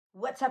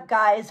What's up,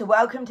 guys?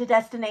 Welcome to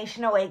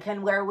Destination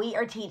Awaken, where we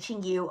are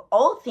teaching you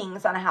all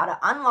things on how to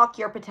unlock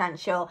your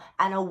potential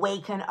and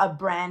awaken a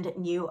brand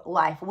new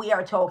life. We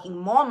are talking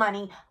more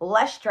money,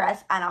 less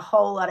stress, and a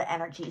whole lot of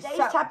energy. Today's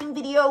tapping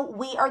video,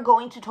 we are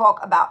going to talk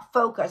about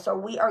focus, or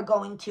we are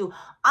going to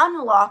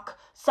unlock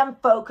some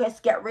focus,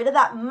 get rid of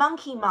that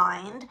monkey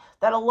mind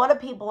that a lot of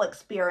people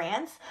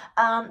experience.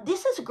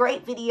 This is a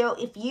great video.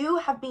 If you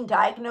have been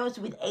diagnosed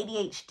with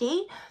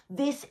ADHD,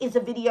 this is a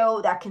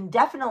video that can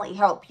definitely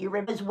help you.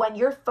 Because when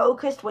you're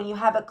focused, when you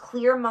have a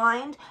clear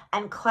mind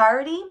and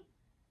clarity,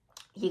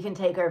 you can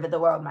take over the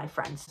world, my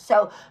friends.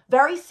 So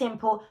very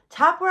simple.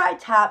 Tap where I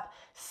tap,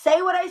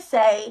 say what I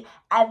say,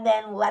 and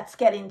then let's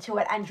get into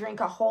it and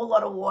drink a whole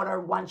lot of water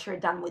once you're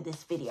done with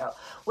this video.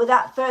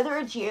 Without further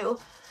ado,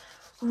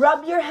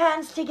 rub your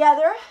hands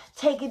together.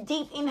 Take a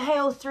deep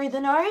inhale through the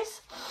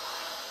nose.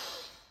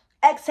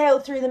 Exhale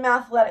through the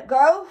mouth, let it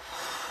go.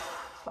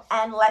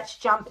 And let's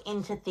jump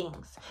into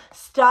things.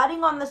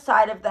 Starting on the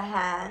side of the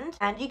hand,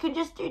 and you can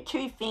just do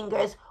 2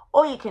 fingers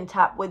or you can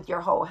tap with your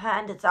whole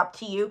hand. It's up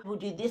to you. We'll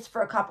do this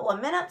for a couple of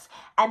minutes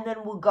and then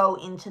we'll go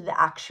into the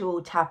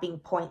actual tapping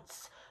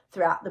points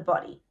throughout the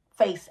body,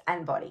 face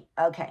and body.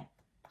 Okay.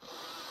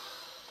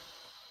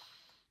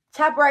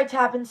 Tap where I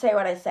tap and say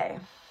what I say.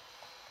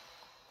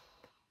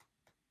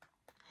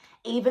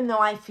 Even though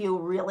I feel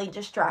really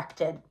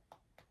distracted,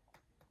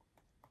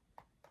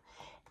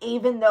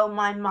 even though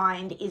my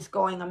mind is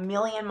going a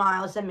million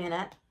miles a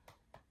minute,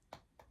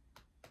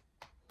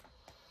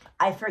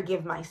 I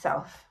forgive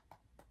myself.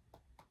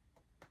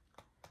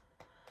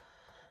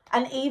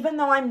 And even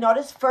though I'm not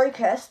as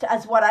focused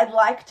as what I'd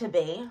like to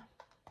be,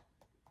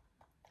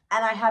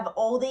 and I have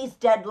all these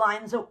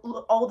deadlines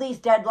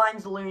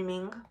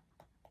looming,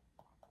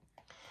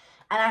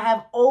 and I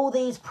have all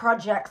these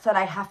projects that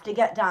I have to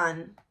get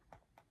done,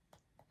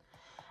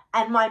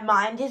 and my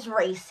mind is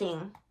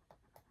racing,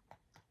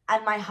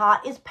 and my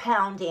heart is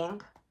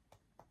pounding,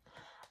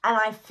 and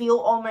I feel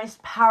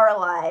almost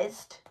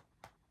paralyzed,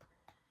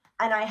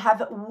 and I have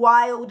a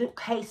wild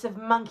case of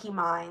monkey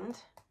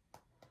mind,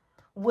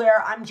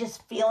 where I'm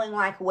just feeling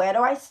like, where do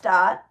I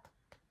start?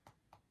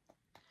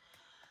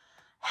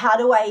 How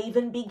do I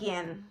even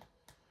begin?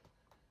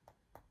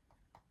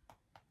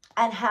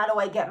 And how do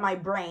I get my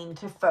brain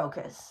to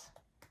focus?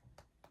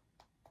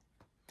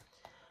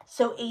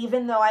 So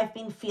even though I've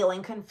been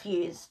feeling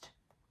confused,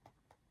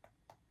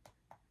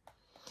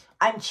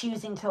 I'm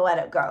choosing to let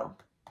it go.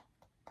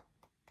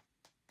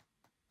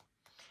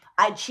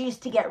 I choose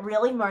to get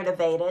really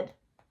motivated.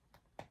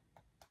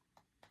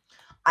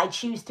 I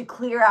choose to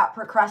clear out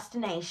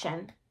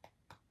procrastination.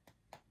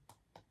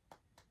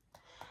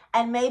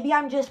 And maybe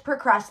I'm just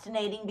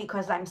procrastinating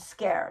because I'm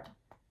scared.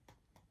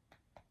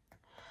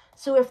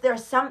 So if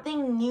there's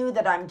something new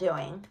that I'm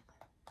doing,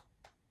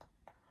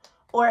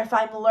 or if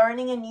I'm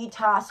learning a new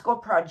task or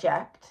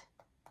project,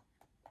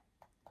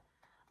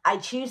 I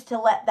choose to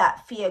let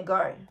that fear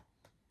go.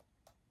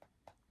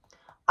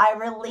 I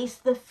release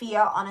the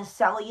fear on a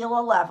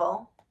cellular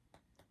level,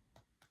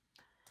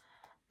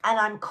 and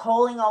I'm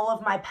calling all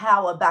of my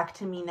power back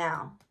to me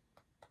now.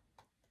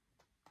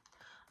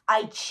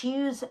 I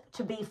choose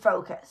to be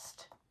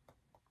focused,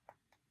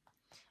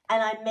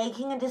 and I'm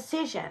making a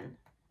decision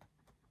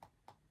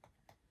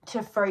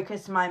to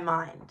focus my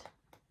mind.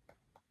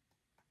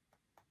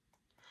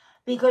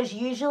 Because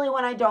usually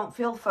when I don't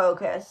feel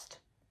focused,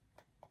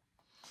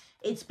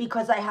 it's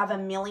because I have a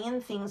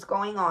million things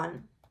going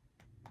on,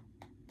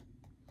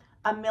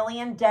 a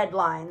million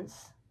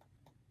deadlines,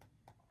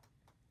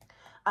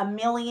 a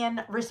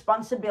million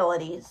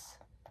responsibilities,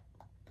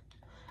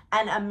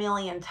 and a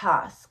million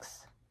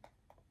tasks.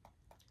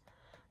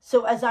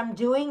 So as I'm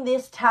doing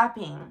this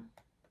tapping,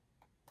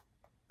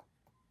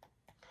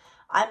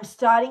 I'm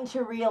starting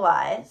to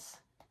realize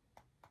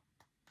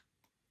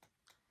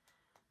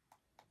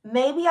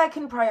maybe I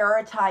can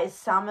prioritize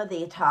some of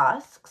the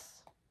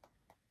tasks,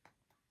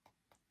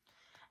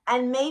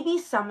 and maybe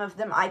some of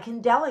them I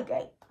can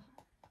delegate.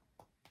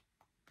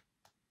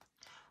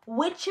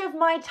 Which of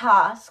my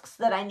tasks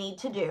that I need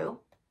to do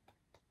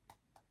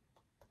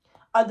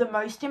are the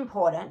most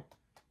important,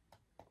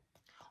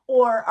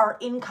 or are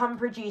income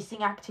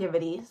producing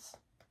activities,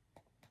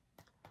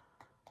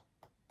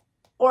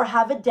 or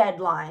have a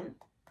deadline,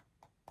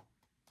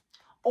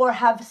 or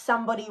have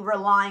somebody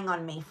relying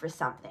on me for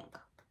something?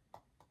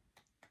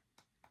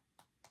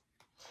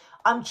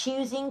 I'm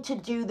choosing to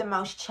do the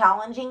most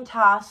challenging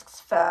tasks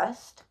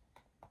first.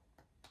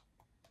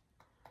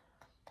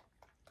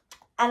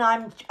 And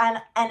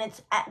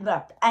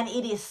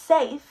it is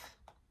safe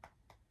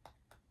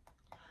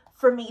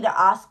for me to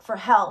ask for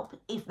help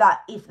if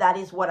that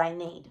is what I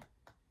need.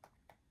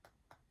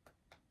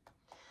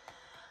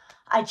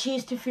 I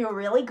choose to feel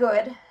really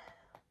good,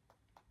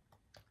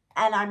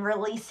 and I'm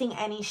releasing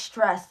any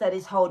stress that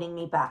is holding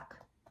me back.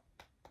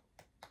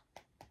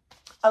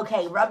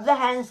 Okay, rub the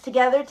hands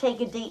together, take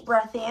a deep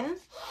breath in.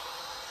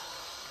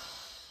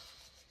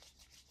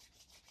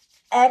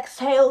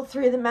 Exhale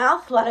through the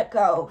mouth, let it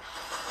go.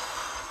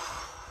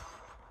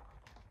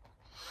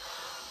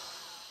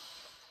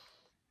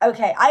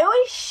 Okay, I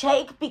always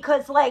shake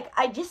because like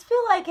I just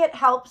feel like it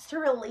helps to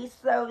release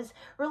those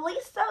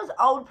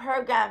old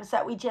programs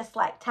that we just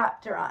like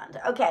tapped around.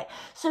 Okay,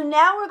 so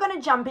now we're going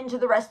to jump into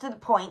the rest of the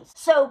points.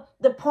 So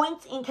the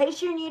points, in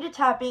case you're new to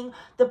tapping,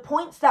 the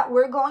points that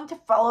we're going to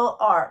follow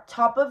are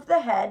top of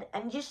the head,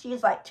 and just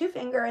use like 2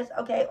 fingers,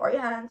 okay, or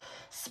your hands,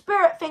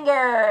 spirit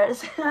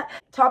fingers.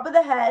 Top of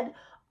the head,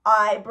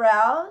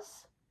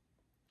 eyebrows,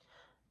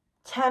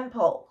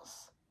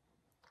 temples,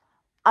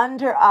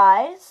 under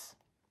eyes,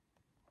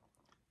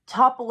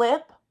 top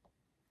lip,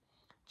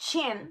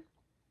 chin,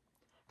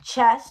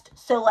 chest,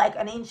 so like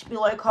an inch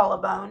below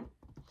collarbone,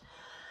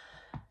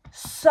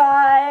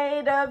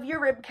 side of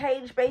your rib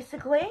cage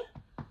basically,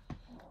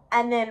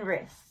 and then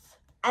wrists.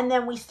 And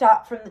then we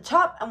start from the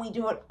top and we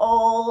do it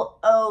all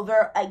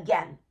over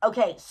again.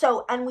 Okay,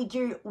 so, and we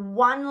do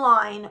 1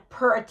 line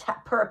per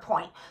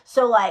point.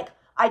 So like,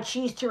 I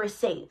choose to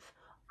receive,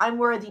 I'm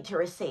worthy to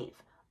receive,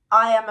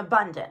 I am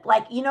abundant.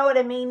 Like, you know what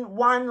I mean?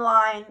 1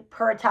 line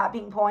per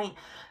tapping point.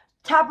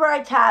 Tap where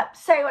I tap,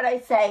 say what I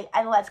say,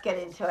 and let's get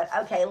into it.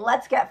 Okay,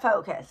 let's get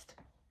focused.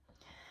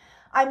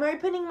 I'm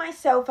opening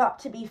myself up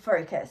to be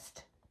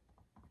focused.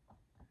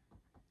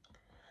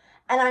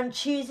 And I'm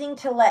choosing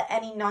to let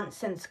any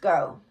nonsense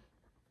go.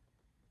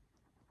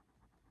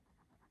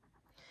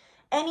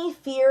 Any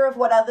fear of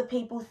what other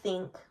people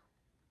think,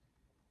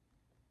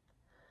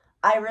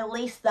 I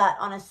release that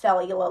on a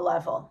cellular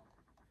level.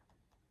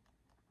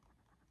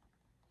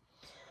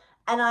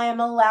 And I am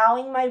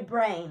allowing my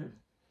brain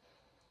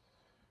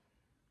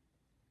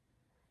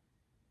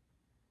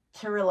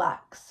to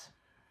relax.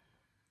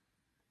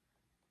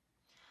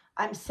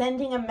 I'm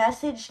sending a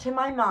message to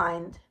my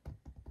mind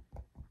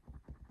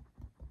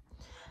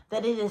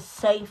that it is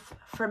safe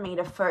for me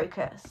to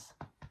focus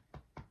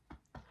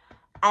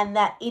and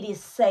that it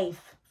is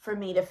safe for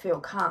me to feel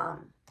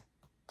calm.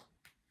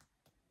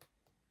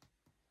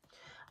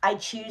 I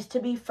choose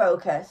to be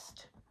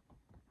focused.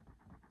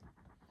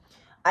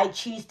 I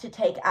choose to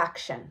take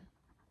action.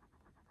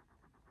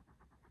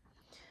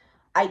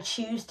 I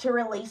choose to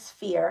release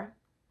fear.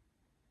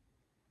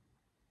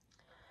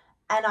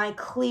 And I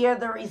clear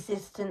the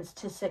resistance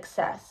to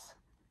success.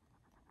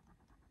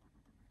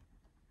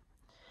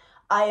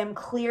 I am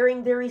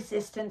clearing the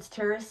resistance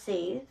to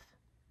receive.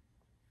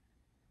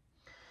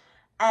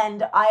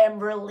 And I am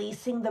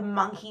releasing the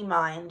monkey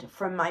mind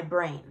from my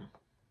brain.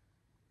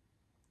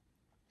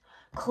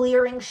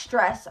 Clearing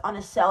stress on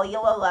a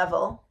cellular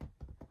level.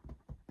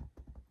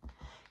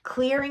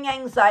 Clearing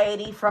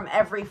anxiety from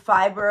every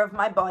fiber of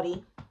my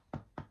body.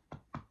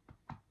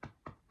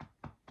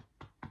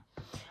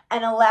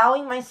 And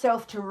allowing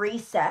myself to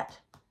reset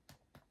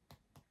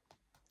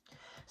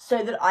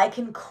so that I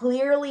can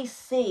clearly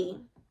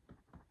see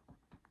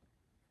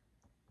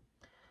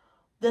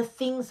the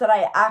things that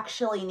I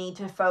actually need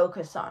to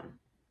focus on.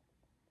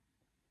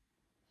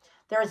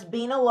 There has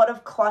been a lot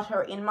of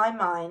clutter in my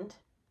mind,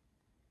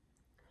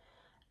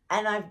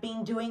 and I've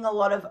been doing a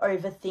lot of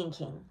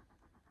overthinking.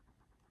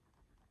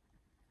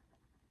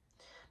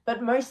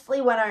 But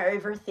mostly when I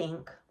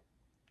overthink,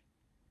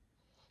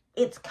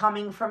 it's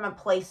coming from a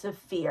place of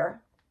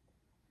fear.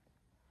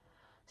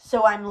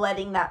 So I'm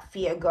letting that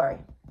fear go.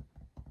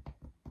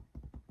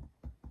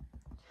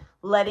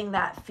 Letting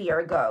that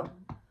fear go.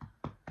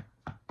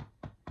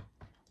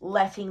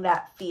 Letting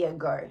that fear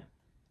go.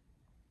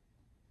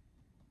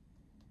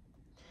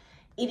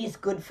 It is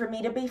good for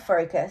me to be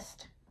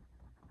focused.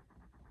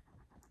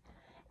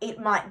 It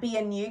might be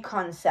a new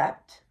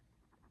concept.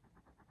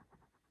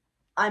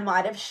 I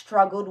might have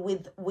struggled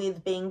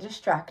with being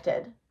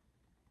distracted.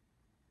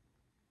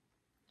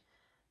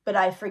 But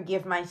I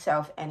forgive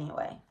myself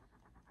anyway.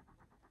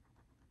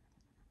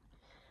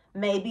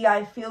 Maybe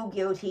I feel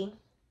guilty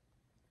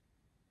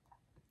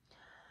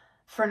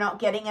for not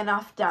getting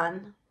enough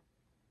done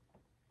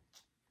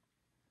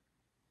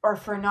or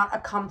for not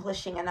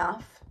accomplishing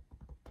enough.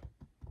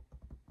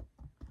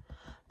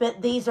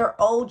 But these are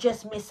all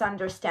just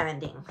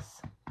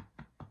misunderstandings.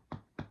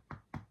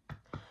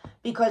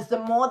 Because the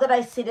more that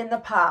I sit in the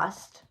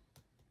past,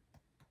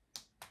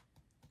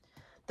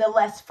 the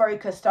less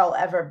focused I'll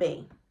ever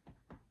be.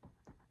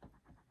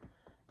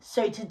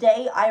 So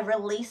today I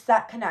release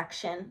that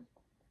connection.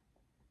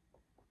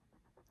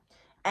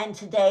 And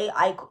today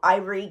I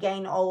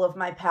regain all of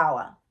my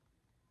power.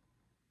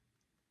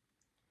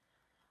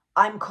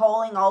 I'm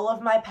calling all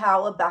of my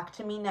power back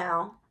to me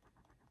now.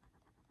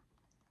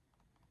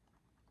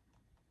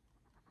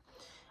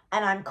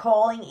 And I'm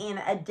calling in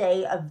a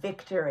day of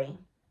victory.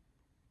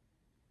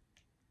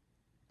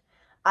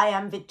 I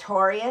am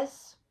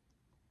victorious.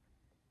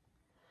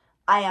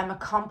 I am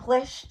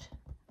accomplished.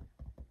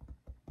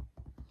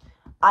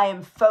 I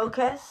am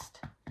focused.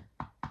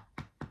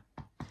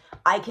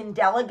 I can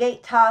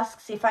delegate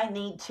tasks if I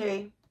need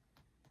to.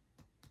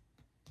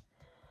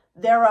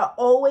 There are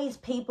always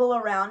people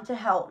around to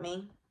help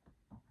me.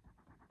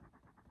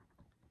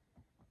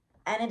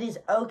 And it is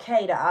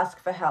okay to ask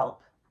for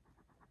help.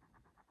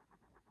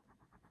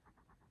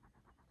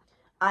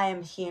 I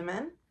am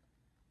human.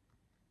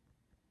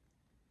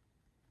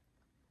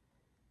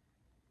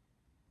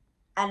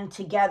 and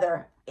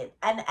together,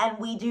 and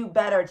we do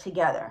better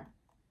together.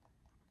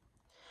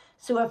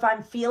 So if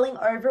I'm feeling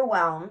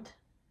overwhelmed,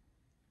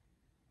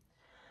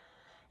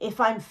 if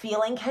I'm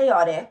feeling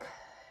chaotic,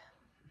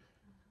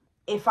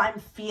 if I'm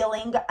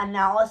feeling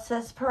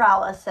analysis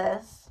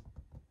paralysis,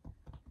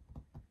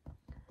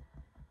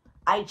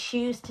 I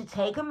choose to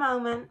take a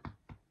moment,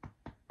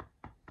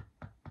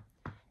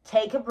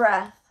 take a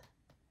breath,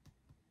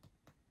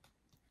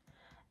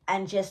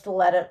 and just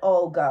let it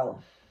all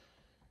go.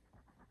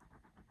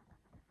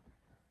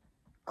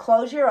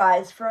 Close your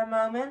eyes for a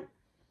moment.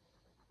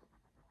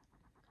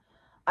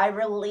 I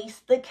release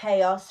the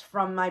chaos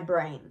from my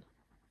brain.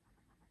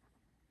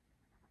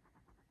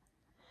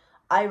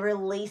 I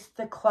release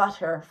the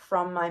clutter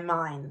from my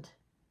mind.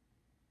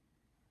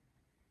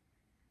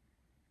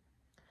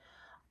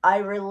 I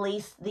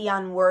release the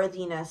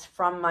unworthiness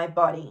from my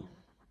body.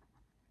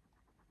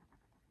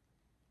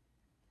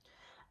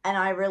 And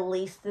I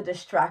release the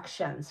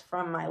distractions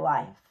from my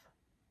life.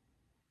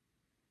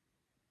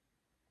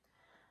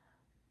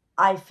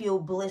 I feel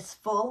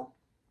blissful.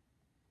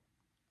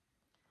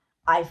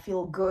 I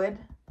feel good.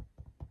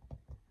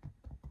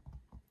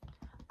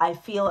 I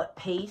feel at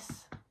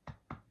peace.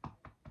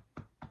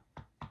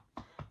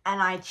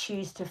 And I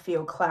choose to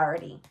feel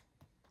clarity.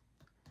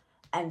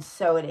 And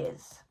so it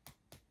is.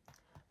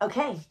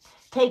 Okay,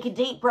 take a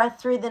deep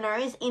breath through the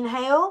nose.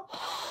 Inhale.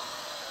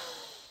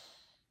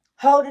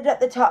 Hold it at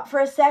the top for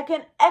a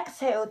second.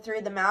 Exhale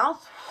through the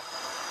mouth.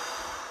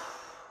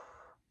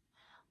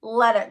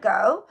 Let it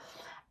go.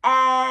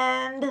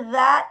 And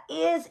that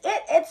is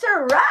it. It's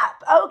a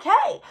wrap.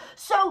 Okay,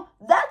 so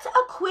that's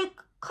a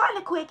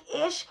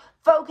quick-ish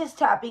focus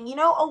tapping. You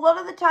know, a lot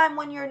of the time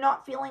when you're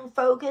not feeling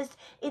focused,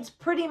 it's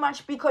pretty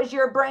much because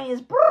your brain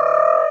is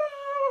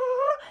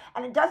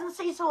and it doesn't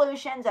see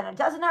solutions and it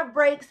doesn't have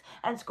breaks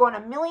and it's going a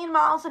million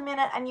miles a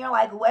minute and you're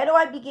like, where do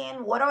I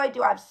begin? What do I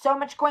do? I have so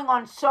much going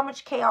on, so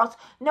much chaos,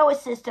 no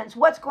assistance.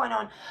 What's going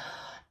on?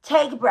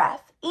 Take a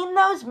breath in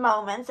those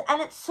moments,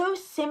 and it's so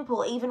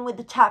simple even with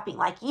the tapping.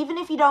 Like, even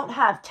if you don't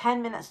have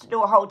 10 minutes to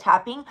do a whole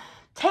tapping,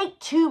 take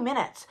 2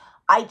 minutes.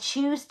 I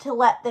choose to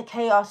let the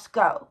chaos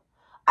go.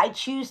 I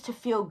choose to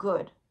feel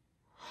good.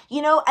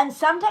 You know, and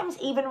sometimes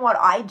even what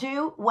I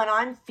do when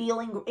I'm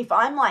feeling, if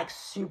I'm like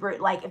super,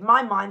 like if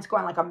my mind's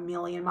going like a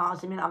million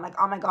miles a minute, I'm like,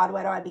 oh my God,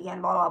 where do I begin?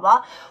 Blah, blah,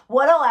 blah.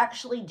 What I'll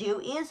actually do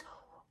is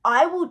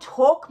I will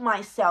talk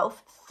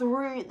myself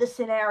through the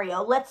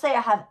scenario. Let's say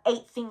I have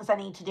 8 things I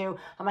need to do.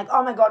 I'm like,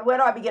 oh my God, where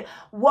do I begin?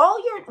 While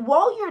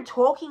you're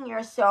talking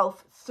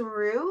yourself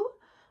through,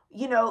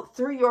 you know,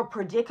 through your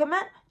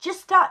predicament,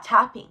 just start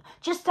tapping.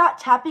 Just start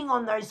tapping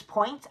on those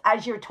points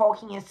as you're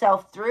talking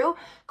yourself through.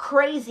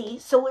 Crazy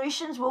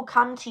solutions will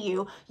come to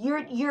you.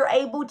 You're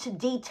able to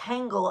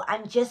detangle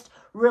and just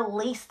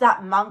release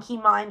that monkey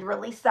mind,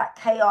 release that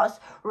chaos,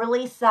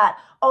 release that,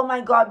 oh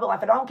my God, well,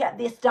 if I don't get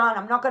this done,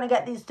 I'm not going to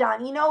get this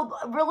done. You know,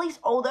 release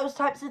all those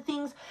types of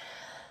things.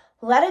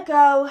 Let it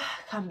go.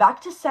 Come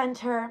back to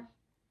center.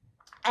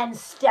 And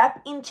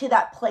step into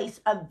that place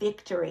of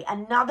victory.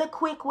 Another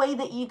quick way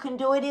that you can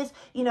do it is,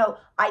 you know,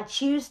 I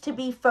choose to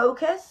be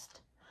focused.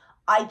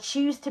 I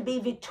choose to be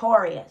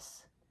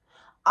victorious.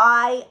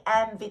 I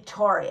am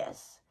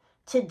victorious.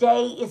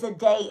 Today is a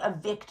day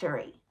of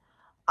victory.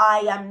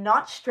 I am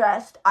not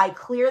stressed. I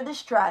clear the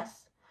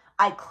stress.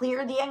 I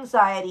clear the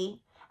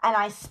anxiety. And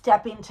I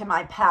step into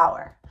my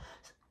power.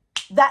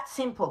 That's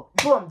simple.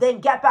 Boom.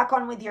 Then get back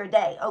on with your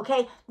day.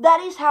 Okay?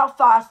 That is how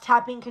fast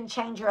tapping can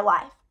change your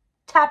life.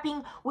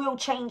 Tapping will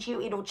change you.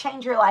 It'll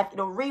change your life.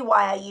 It'll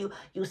rewire you.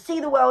 You'll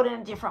see the world in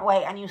a different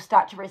way and you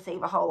start to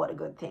receive a whole lot of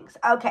good things.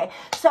 Okay,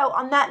 so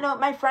on that note,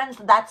 my friends,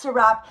 that's a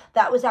wrap.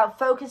 That was our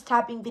focus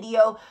tapping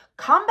video.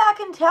 Come back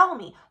and tell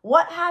me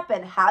what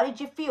happened. How did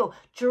you feel?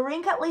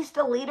 Drink at least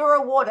 1 liter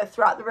of water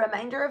throughout the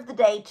remainder of the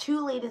day,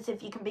 2 liters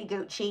if you can be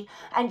Gucci,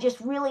 and just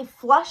really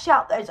flush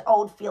out those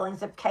old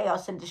feelings of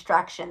chaos and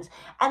distractions.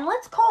 And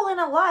let's call in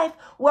a life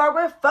where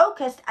we're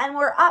focused and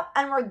we're up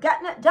and we're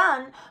getting it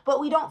done, but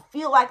we don't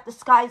feel like the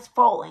sky's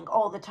falling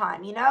all the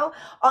time, you know?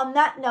 On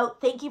that note,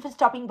 thank you for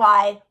stopping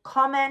by.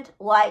 Comment,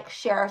 like,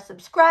 share,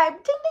 subscribe,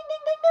 ding, ding,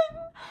 ding, ding,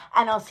 ding.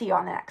 And I'll see you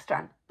on the next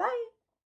one. Bye.